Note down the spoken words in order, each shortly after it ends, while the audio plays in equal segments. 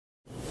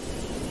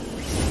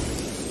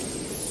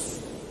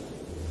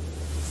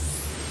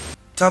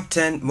Top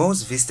 10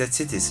 Most Visited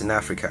Cities in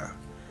Africa.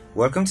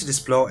 Welcome to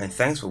Displore and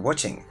thanks for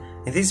watching.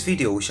 In this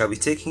video, we shall be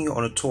taking you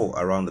on a tour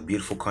around the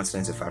beautiful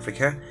continent of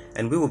Africa,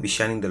 and we will be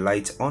shining the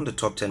light on the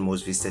top 10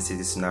 most visited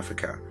cities in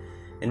Africa.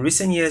 In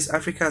recent years,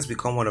 Africa has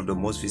become one of the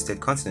most visited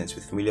continents,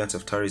 with millions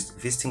of tourists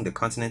visiting the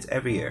continent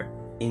every year.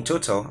 In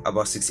total,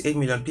 about 68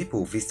 million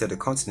people visited the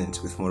continent,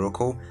 with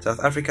Morocco,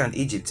 South Africa and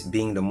Egypt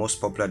being the most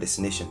popular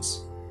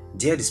destinations.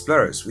 Dear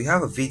Displorers, we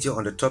have a video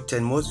on the top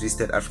 10 most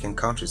visited African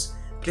countries.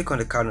 Click on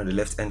the card on the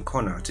left hand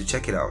corner to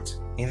check it out.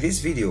 In this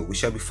video, we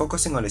shall be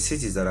focusing on the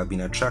cities that have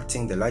been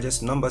attracting the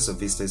largest numbers of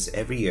visitors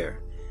every year.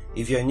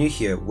 If you are new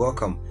here,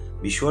 welcome.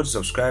 Be sure to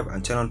subscribe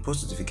and turn on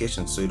post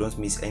notifications so you don't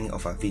miss any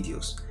of our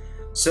videos.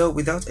 So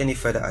without any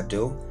further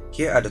ado,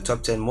 here are the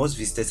top 10 most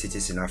visited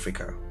cities in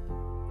Africa.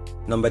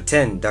 Number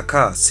 10.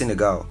 Dakar,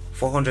 Senegal,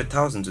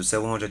 400,000 to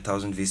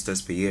 700,000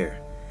 visitors per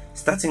year.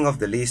 Starting off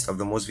the list of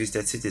the most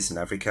visited cities in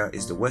Africa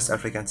is the West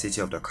African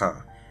city of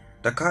Dakar.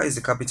 Dakar is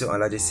the capital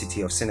and largest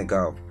city of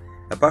Senegal.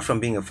 Apart from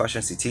being a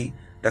fashion city,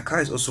 Dakar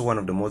is also one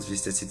of the most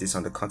visited cities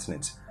on the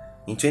continent.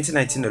 In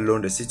 2019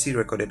 alone, the city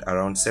recorded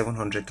around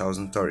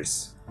 700,000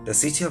 tourists. The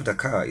city of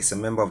Dakar is a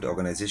member of the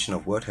Organization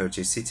of World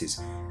Heritage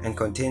Cities and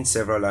contains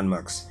several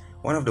landmarks.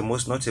 One of the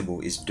most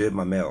notable is Deux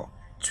Mamelles,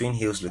 twin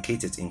hills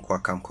located in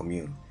Kwakam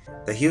commune.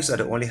 The hills are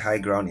the only high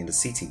ground in the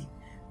city,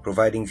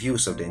 providing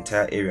views of the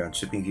entire area and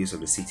sweeping views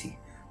of the city.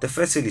 The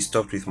first hill is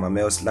topped with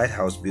Mamelles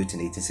Lighthouse built in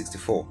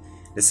 1864.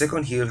 The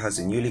second hill has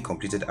a newly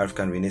completed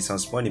African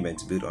Renaissance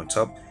monument built on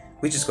top,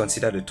 which is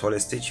considered the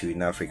tallest statue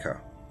in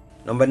Africa.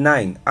 Number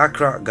 9.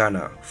 Accra,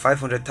 Ghana,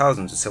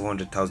 500,000 to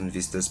 700,000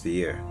 visitors per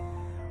year.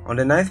 On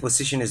the 9th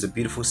position is the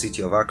beautiful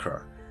city of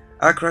Accra.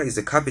 Accra is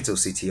the capital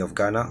city of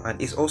Ghana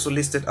and is also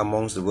listed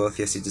amongst the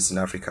wealthiest cities in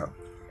Africa.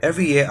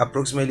 Every year,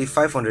 approximately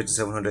 500 to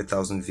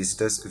 700,000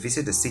 visitors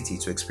visit the city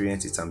to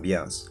experience its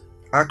ambience.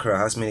 Accra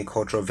has many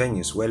cultural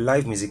venues where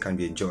live music can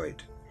be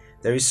enjoyed.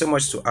 There is so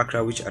much to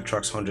Accra which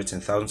attracts hundreds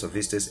and thousands of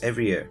visitors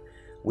every year.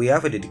 We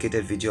have a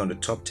dedicated video on the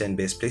top 10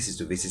 best places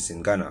to visit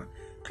in Ghana.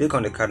 Click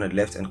on the card on the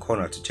left hand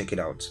corner to check it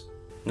out.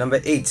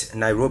 Number 8.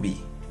 Nairobi,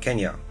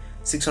 Kenya,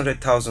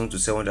 600,000 to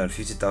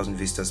 750,000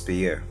 visitors per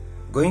year.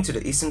 Going to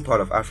the eastern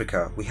part of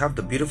Africa, we have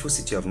the beautiful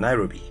city of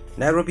Nairobi.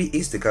 Nairobi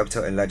is the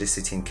capital and largest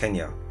city in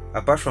Kenya.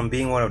 Apart from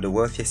being one of the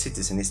wealthiest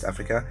cities in East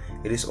Africa,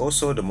 it is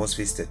also the most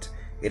visited.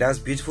 It has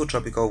beautiful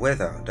tropical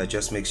weather that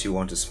just makes you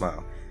want to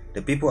smile.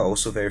 The people are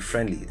also very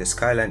friendly, the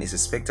skyline is a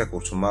spectacle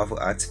to marvel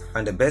at,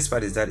 and the best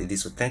part is that it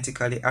is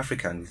authentically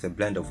African with a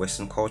blend of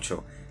Western culture,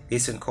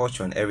 Eastern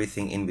culture and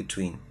everything in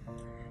between.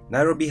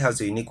 Nairobi has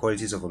the unique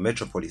qualities of a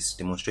metropolis,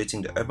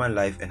 demonstrating the urban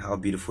life and how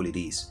beautiful it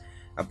is.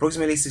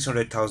 Approximately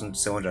 600,000 to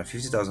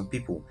 750,000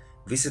 people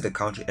visit the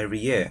country every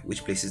year,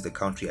 which places the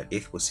country at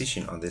 8th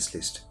position on this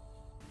list.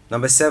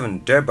 Number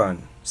 7.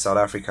 Durban, South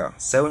Africa,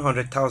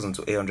 700,000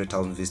 to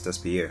 800,000 visitors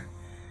per year.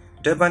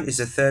 Durban is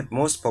the third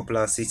most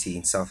popular city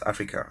in South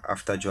Africa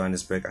after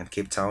Johannesburg and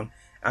Cape Town,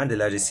 and the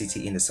largest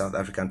city in the South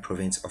African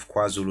province of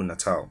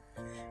KwaZulu-Natal.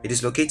 It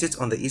is located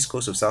on the east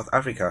coast of South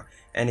Africa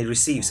and it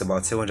receives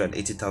about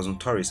 780,000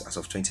 tourists as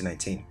of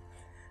 2019.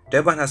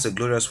 Durban has a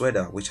glorious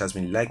weather which has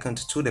been likened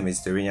to the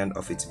Mediterranean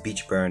of its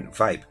beach burn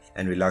vibe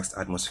and relaxed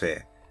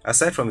atmosphere.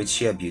 Aside from its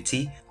sheer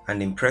beauty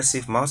and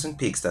impressive mountain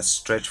peaks that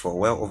stretch for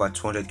well over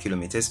 200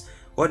 kilometers,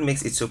 what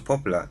makes it so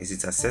popular is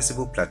its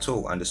accessible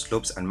plateau and the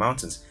slopes and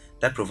mountains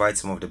that provide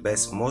some of the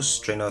best, most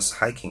strenuous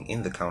hiking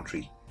in the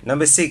country.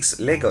 Number 6.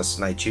 Lagos,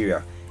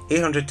 Nigeria,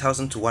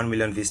 800,000 to 1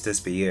 million visitors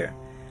per year.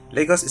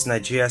 Lagos is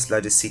Nigeria's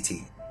largest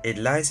city. It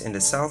lies in the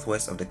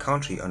southwest of the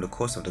country on the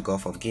coast of the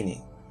Gulf of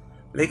Guinea.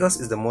 Lagos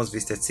is the most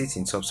visited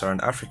city in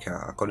sub-Saharan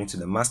Africa according to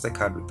the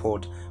MasterCard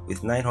report,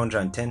 with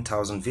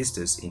 910,000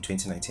 visitors in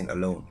 2019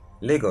 alone.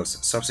 Lagos,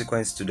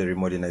 subsequent to the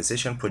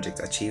remodernization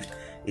project achieved,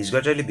 is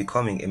gradually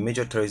becoming a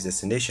major tourist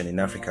destination in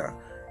Africa.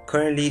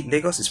 Currently,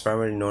 Lagos is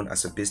primarily known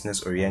as a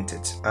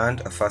business-oriented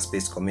and a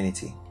fast-paced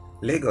community.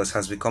 Lagos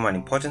has become an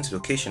important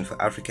location for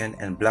African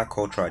and Black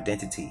cultural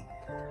identity.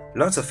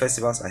 Lots of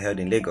festivals are held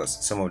in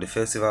Lagos. Some of the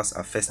festivals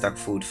are Festac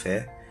Food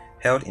Fair,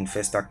 held in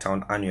Festac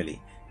Town annually,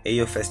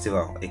 Ayo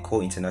Festival,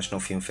 Eko International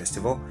Film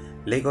Festival,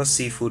 Lagos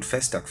Seafood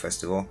Festac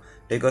Festival,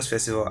 Lagos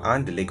Festival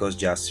and the Lagos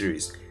Jazz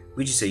Series,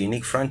 which is a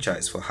unique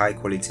franchise for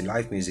high-quality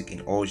live music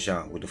in all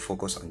genres with a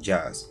focus on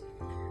jazz.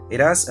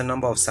 It has a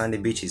number of sandy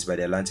beaches by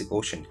the Atlantic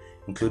Ocean,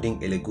 including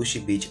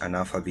Elegushi Beach and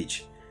Alpha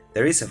Beach.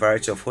 There is a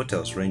variety of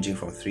hotels ranging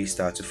from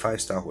 3-star to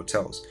 5-star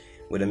hotels,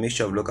 with a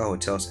mixture of local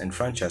hotels and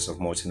franchise of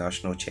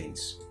multinational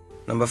chains.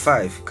 Number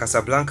 5.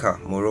 Casablanca,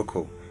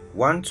 Morocco,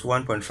 1 to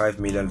 1.5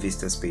 million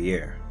visitors per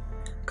year.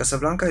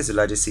 Casablanca is the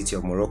largest city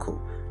of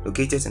Morocco.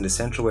 Located in the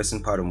central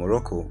western part of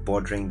Morocco,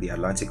 bordering the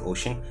Atlantic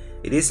Ocean,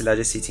 it is the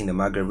largest city in the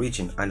Maghreb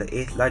region and the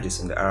 8th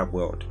largest in the Arab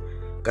world.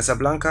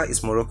 Casablanca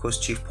is Morocco's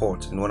chief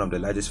port and one of the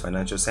largest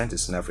financial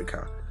centers in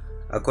Africa.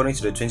 According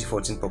to the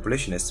 2014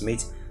 population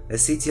estimate, the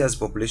city has a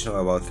population of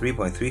about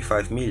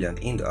 3.35 million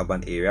in the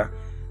urban area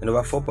and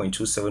over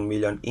 4.27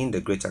 million in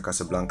the Greater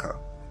Casablanca.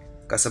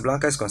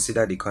 Casablanca is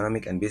considered the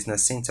economic and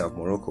business center of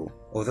Morocco,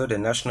 although the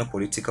national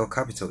political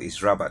capital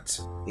is Rabat.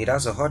 It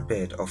has a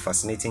hotbed of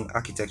fascinating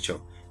architecture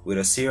with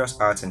a serious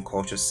art and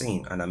culture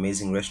scene and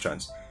amazing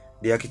restaurants.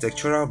 The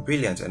architectural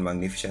brilliance and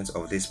magnificence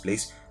of this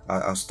place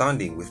are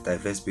outstanding, with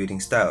diverse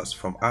building styles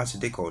from Art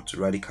Deco to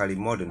radically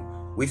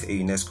modern, with a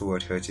UNESCO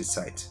World Heritage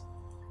Site.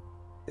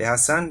 The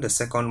Hassan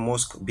II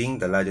Mosque, being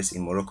the largest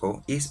in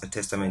Morocco, is a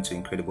testament to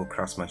incredible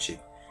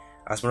craftsmanship.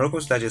 As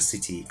Morocco's largest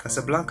city,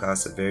 Casablanca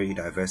has a very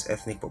diverse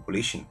ethnic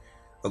population,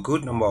 a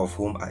good number of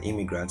whom are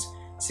immigrants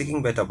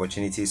seeking better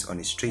opportunities on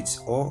its streets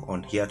or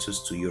on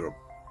hiatus to Europe.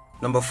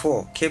 Number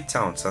 4. Cape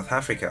Town, South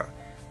Africa.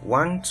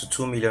 1 to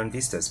 2 million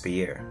visitors per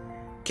year.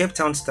 Cape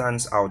Town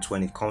stands out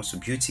when it comes to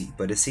beauty,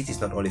 but the city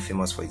is not only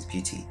famous for its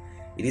beauty.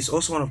 It is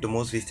also one of the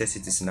most visited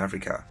cities in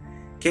Africa.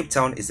 Cape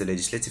Town is the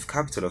legislative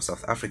capital of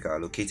South Africa,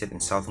 located in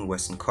the southern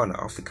western corner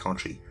of the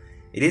country.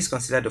 It is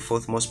considered the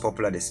 4th most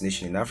popular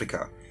destination in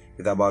Africa,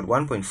 with about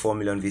 1.4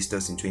 million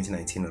visitors in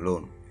 2019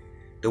 alone.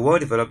 The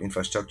well-developed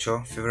infrastructure,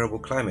 favorable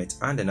climate,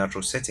 and the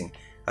natural setting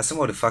are some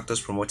of the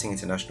factors promoting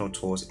international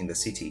tours in the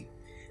city.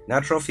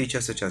 Natural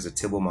features such as the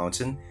Table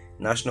Mountain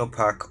National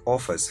Park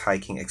offers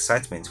hiking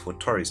excitement for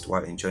tourists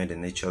while enjoying the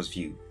nature's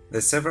view.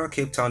 The several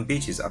Cape Town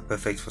beaches are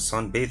perfect for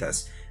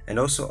sunbathers and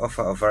also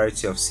offer a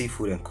variety of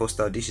seafood and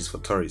coastal dishes for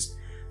tourists.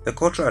 The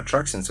cultural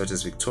attractions such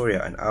as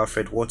Victoria and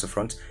Alfred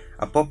Waterfront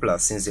are popular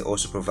since they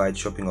also provide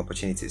shopping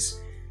opportunities.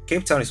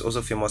 Cape Town is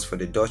also famous for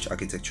the Dutch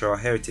architectural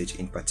heritage,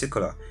 in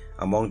particular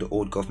among the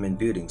old government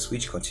buildings,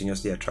 which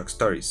continuously attracts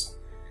tourists.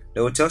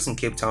 The hotels in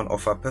Cape Town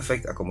offer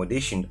perfect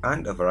accommodation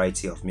and a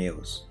variety of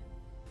meals.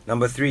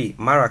 Number 3.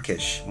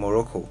 Marrakesh,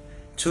 Morocco.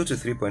 2 to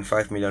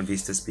 3.5 million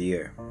visitors per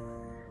year.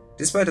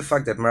 Despite the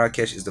fact that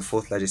Marrakesh is the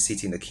 4th largest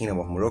city in the Kingdom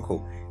of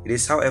Morocco, it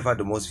is however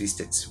the most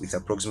visited, with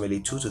approximately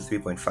 2 to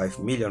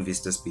 3.5 million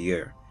visitors per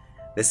year.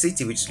 The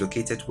city, which is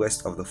located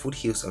west of the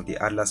foothills of the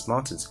Atlas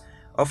Mountains,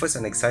 offers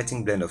an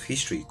exciting blend of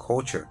history,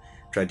 culture,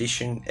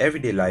 tradition,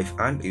 everyday life,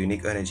 and a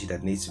unique energy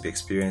that needs to be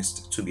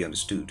experienced to be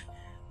understood.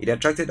 It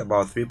attracted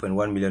about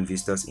 3.1 million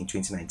visitors in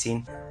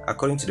 2019,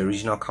 according to the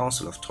Regional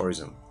Council of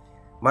Tourism.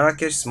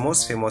 Marrakesh's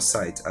most famous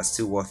sites are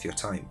still worth your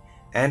time,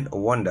 and a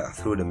wander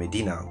through the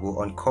Medina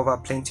will uncover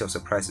plenty of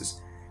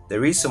surprises.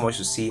 There is so much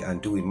to see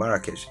and do in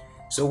Marrakesh,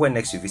 so when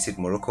next you visit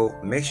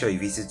Morocco, make sure you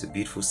visit the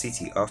beautiful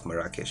city of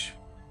Marrakesh.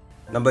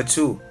 Number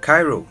 2.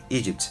 Cairo,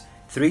 Egypt.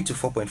 3 to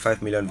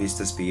 4.5 million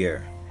visitors per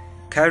year.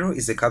 Cairo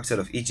is the capital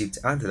of Egypt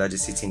and the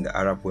largest city in the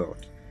Arab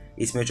world.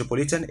 Its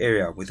metropolitan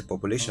area, with a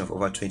population of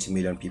over 20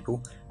 million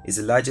people, is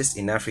the largest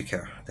in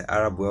Africa, the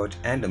Arab world,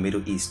 and the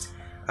Middle East,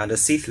 and the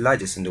 6th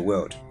largest in the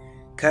world.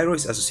 Cairo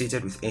is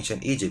associated with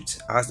ancient Egypt,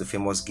 as the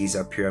famous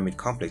Giza Pyramid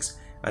Complex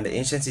and the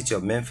ancient city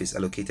of Memphis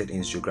are located in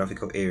its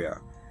geographical area.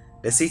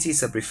 The city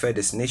is a preferred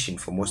destination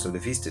for most of the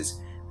visitors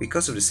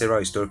because of the several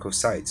historical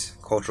sites,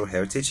 cultural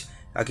heritage,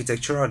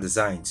 architectural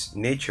designs,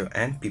 nature,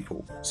 and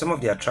people. Some of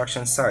the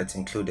attraction sites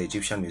include the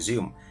Egyptian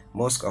Museum,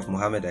 Mosque of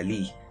Muhammad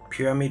Ali,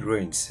 Pyramid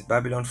Ruins,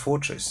 Babylon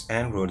Fortress,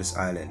 and Rhodes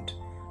Island.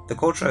 The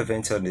cultural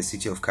events held in the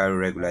city of Cairo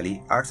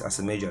regularly act as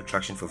a major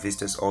attraction for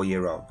visitors all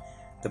year round.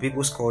 The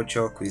people's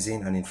culture,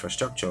 cuisine, and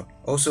infrastructure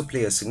also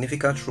play a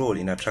significant role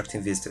in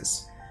attracting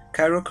visitors.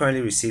 Cairo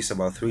currently receives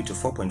about 3 to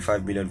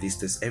 4.5 million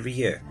visitors every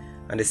year,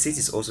 and the city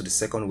is also the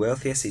 2nd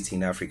wealthiest city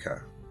in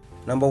Africa.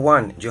 Number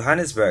 1.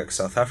 Johannesburg,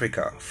 South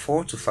Africa.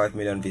 4 to 5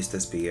 million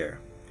visitors per year.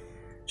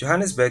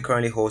 Johannesburg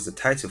currently holds the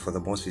title for the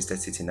most visited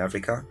city in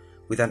Africa,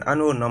 with an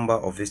annual number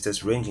of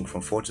visitors ranging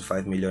from 4 to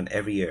 5 million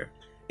every year.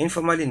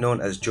 Informally known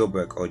as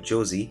Joburg or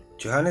Jozi,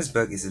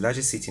 Johannesburg is the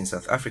largest city in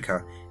South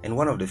Africa and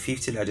one of the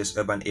 50 largest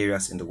urban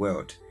areas in the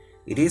world.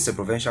 It is the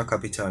provincial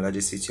capital and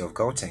largest city of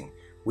Gauteng,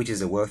 which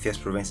is the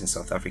wealthiest province in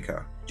South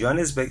Africa.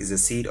 Johannesburg is the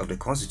seat of the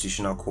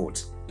Constitutional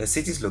Court. The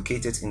city is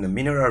located in the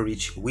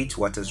mineral-rich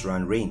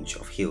Witwatersrand range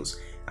of hills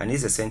and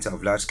is the center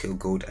of large-scale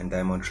gold and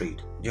diamond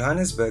trade.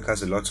 Johannesburg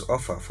has a lot to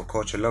offer for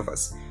culture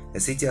lovers. The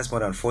city has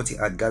more than 40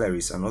 art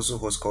galleries and also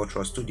hosts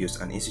cultural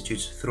studios and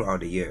institutes throughout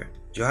the year.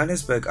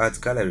 Johannesburg Art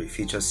Gallery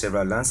features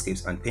several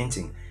landscapes and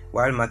painting,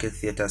 while Market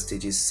Theatre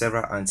stages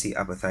several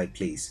anti-apartheid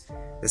plays.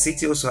 The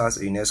city also has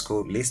a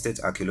UNESCO-listed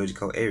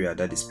archaeological area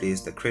that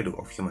displays the cradle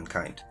of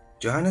humankind.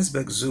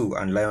 Johannesburg Zoo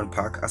and Lion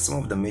Park are some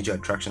of the major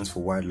attractions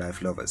for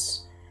wildlife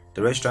lovers.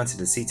 The restaurants in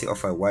the city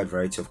offer a wide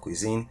variety of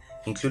cuisine,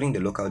 including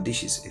the local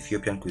dishes,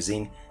 Ethiopian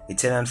cuisine,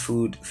 Italian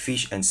food,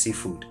 fish and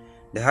seafood.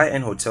 The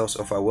high-end hotels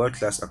offer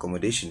world-class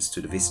accommodations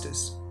to the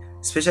visitors.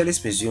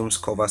 Specialist museums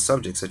cover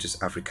subjects such as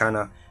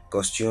Africana,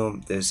 costume,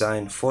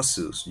 design,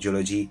 fossils,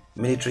 geology,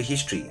 military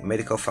history,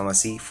 medical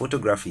pharmacy,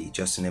 photography,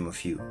 just to name a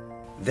few.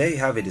 There you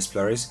have it,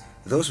 Displorers.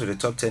 Those were the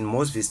top 10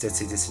 most visited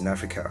cities in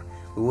Africa.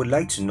 We would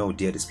like to know,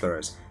 dear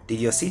Displorers, did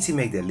your city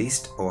make the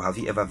list, or have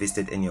you ever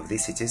visited any of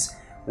these cities?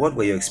 What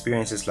were your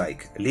experiences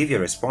like? Leave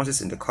your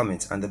responses in the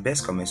comments and the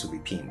best comments will be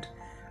pinned.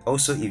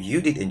 Also, if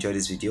you did enjoy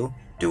this video,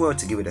 do well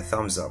to give it a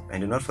thumbs up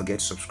and do not forget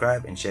to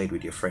subscribe and share it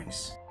with your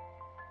friends.